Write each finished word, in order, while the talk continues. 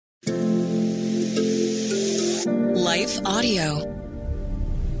Life Audio.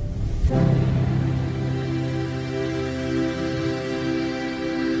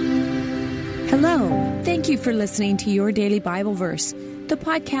 Hello. Thank you for listening to Your Daily Bible Verse, the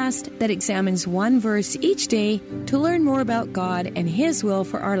podcast that examines one verse each day to learn more about God and His will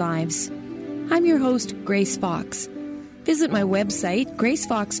for our lives. I'm your host, Grace Fox. Visit my website,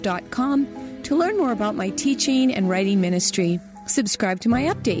 gracefox.com, to learn more about my teaching and writing ministry. Subscribe to my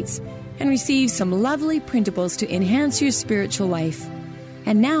updates and receive some lovely printables to enhance your spiritual life.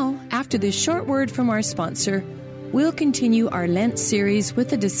 And now, after this short word from our sponsor, we'll continue our Lent series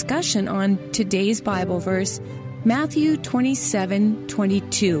with a discussion on today's Bible verse, Matthew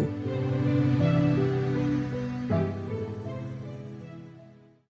 27:22.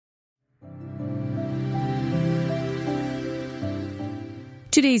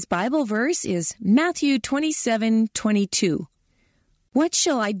 Today's Bible verse is Matthew 27:22. "What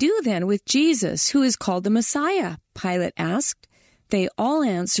shall I do then with Jesus, who is called the Messiah?" Pilate asked. They all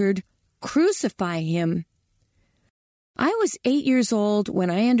answered, "Crucify him." I was 8 years old when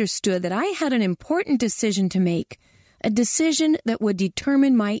I understood that I had an important decision to make, a decision that would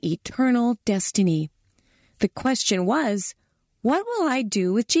determine my eternal destiny. The question was, what will I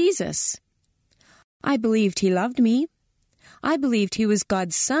do with Jesus? I believed he loved me. I believed he was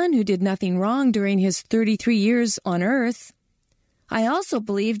God's son who did nothing wrong during his 33 years on earth. I also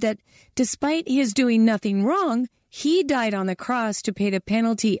believed that despite his doing nothing wrong, he died on the cross to pay the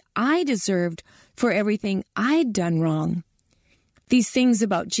penalty I deserved for everything I'd done wrong. These things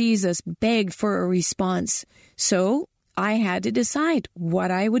about Jesus begged for a response, so I had to decide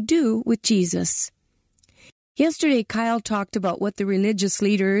what I would do with Jesus. Yesterday, Kyle talked about what the religious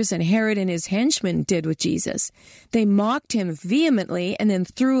leaders and Herod and his henchmen did with Jesus. They mocked him vehemently and then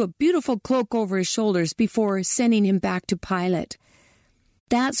threw a beautiful cloak over his shoulders before sending him back to Pilate.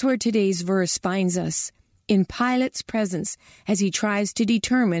 That's where today's verse finds us, in Pilate's presence as he tries to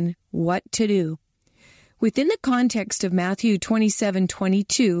determine what to do. Within the context of Matthew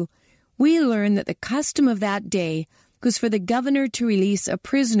 27:22, we learn that the custom of that day was for the governor to release a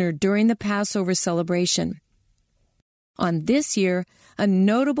prisoner during the Passover celebration. On this year, a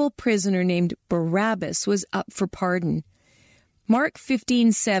notable prisoner named Barabbas was up for pardon. Mark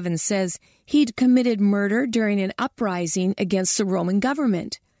 15:7 says he'd committed murder during an uprising against the Roman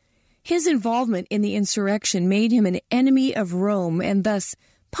government. His involvement in the insurrection made him an enemy of Rome and thus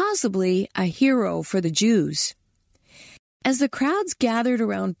possibly a hero for the Jews. As the crowds gathered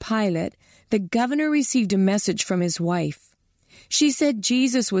around Pilate, the governor received a message from his wife. She said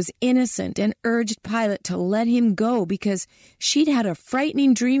Jesus was innocent and urged Pilate to let him go because she'd had a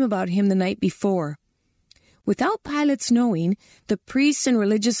frightening dream about him the night before. Without Pilate's knowing, the priests and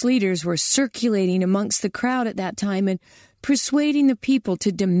religious leaders were circulating amongst the crowd at that time and persuading the people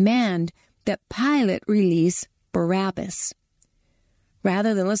to demand that Pilate release Barabbas.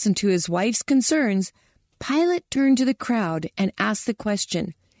 Rather than listen to his wife's concerns, Pilate turned to the crowd and asked the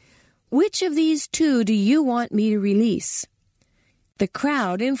question, "Which of these two do you want me to release?" The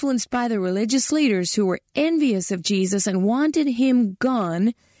crowd, influenced by the religious leaders who were envious of Jesus and wanted him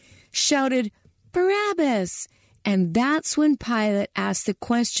gone, shouted, "Barabbas!" And that's when Pilate asked the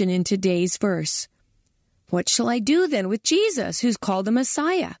question in today's verse. "What shall I do then with Jesus, who's called the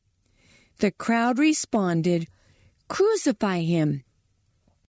Messiah?" The crowd responded, "Crucify him."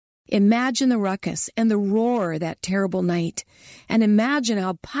 Imagine the ruckus and the roar that terrible night, and imagine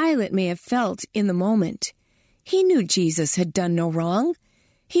how Pilate may have felt in the moment. He knew Jesus had done no wrong.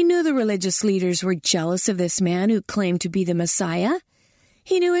 He knew the religious leaders were jealous of this man who claimed to be the Messiah.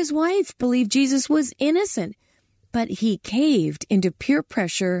 He knew his wife believed Jesus was innocent, but he caved into peer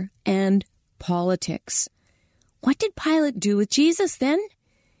pressure and politics. What did Pilate do with Jesus then?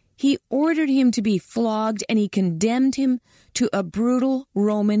 He ordered him to be flogged and he condemned him to a brutal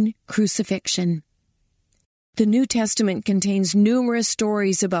Roman crucifixion. The New Testament contains numerous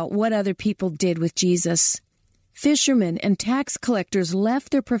stories about what other people did with Jesus. Fishermen and tax collectors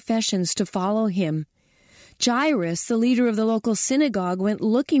left their professions to follow him. Jairus, the leader of the local synagogue, went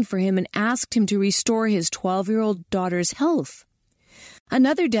looking for him and asked him to restore his 12-year-old daughter's health.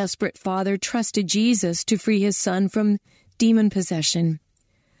 Another desperate father trusted Jesus to free his son from demon possession.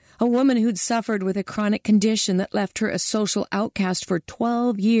 A woman who'd suffered with a chronic condition that left her a social outcast for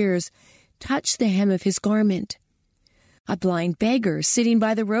 12 years touched the hem of his garment. A blind beggar sitting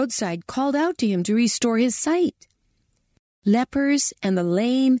by the roadside called out to him to restore his sight. Lepers and the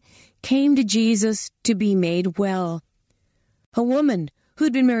lame came to Jesus to be made well. A woman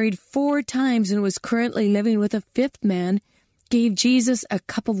who'd been married 4 times and was currently living with a 5th man gave Jesus a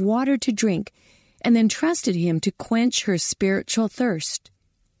cup of water to drink and then trusted him to quench her spiritual thirst.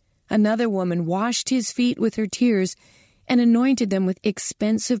 Another woman washed his feet with her tears and anointed them with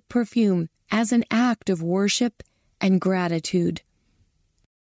expensive perfume as an act of worship and gratitude.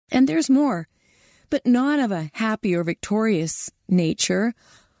 And there's more, but not of a happy or victorious nature.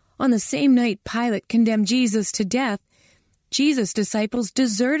 On the same night Pilate condemned Jesus to death, Jesus' disciples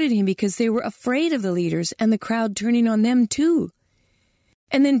deserted him because they were afraid of the leaders and the crowd turning on them too.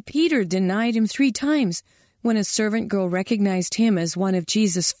 And then Peter denied him 3 times when a servant girl recognized him as one of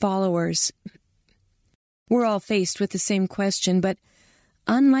Jesus' followers. We're all faced with the same question, but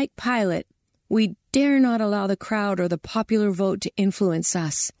unlike Pilate, we dare not allow the crowd or the popular vote to influence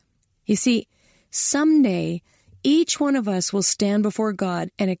us. You see, someday each one of us will stand before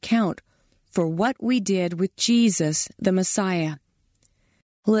God and account for what we did with Jesus, the Messiah.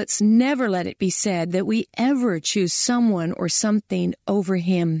 Let's never let it be said that we ever choose someone or something over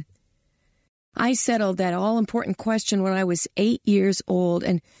him. I settled that all-important question when I was 8 years old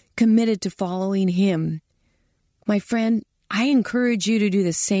and committed to following him. My friend, I encourage you to do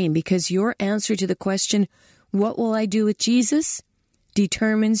the same because your answer to the question, "What will I do with Jesus?"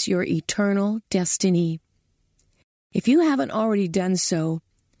 determines your eternal destiny. If you haven't already done so,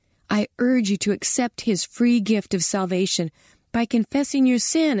 I urge you to accept his free gift of salvation by confessing your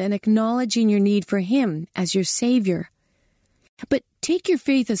sin and acknowledging your need for him as your Savior. But take your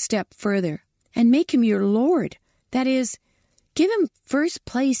faith a step further and make him your Lord. That is, give him first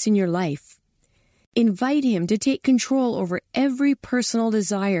place in your life. Invite him to take control over every personal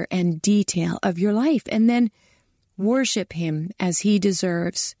desire and detail of your life, and then worship him as he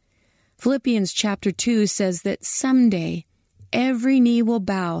deserves. Philippians chapter 2 says that someday every knee will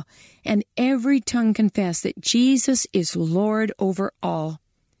bow and every tongue confess that Jesus is Lord over all.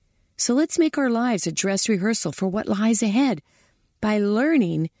 So let's make our lives a dress rehearsal for what lies ahead by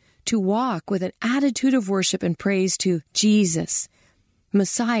learning to walk with an attitude of worship and praise to Jesus,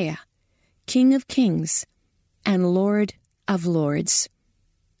 Messiah, King of Kings, and Lord of Lords.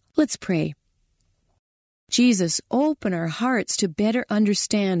 Let's pray. Jesus, open our hearts to better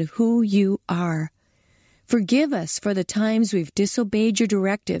understand who you are. Forgive us for the times we've disobeyed your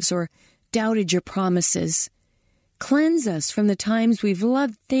directives or doubted your promises. Cleanse us from the times we've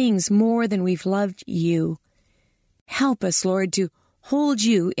loved things more than we've loved you. Help us, Lord, to hold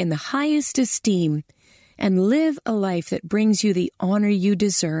you in the highest esteem and live a life that brings you the honor you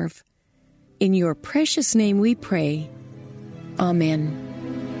deserve. In your precious name we pray. Amen.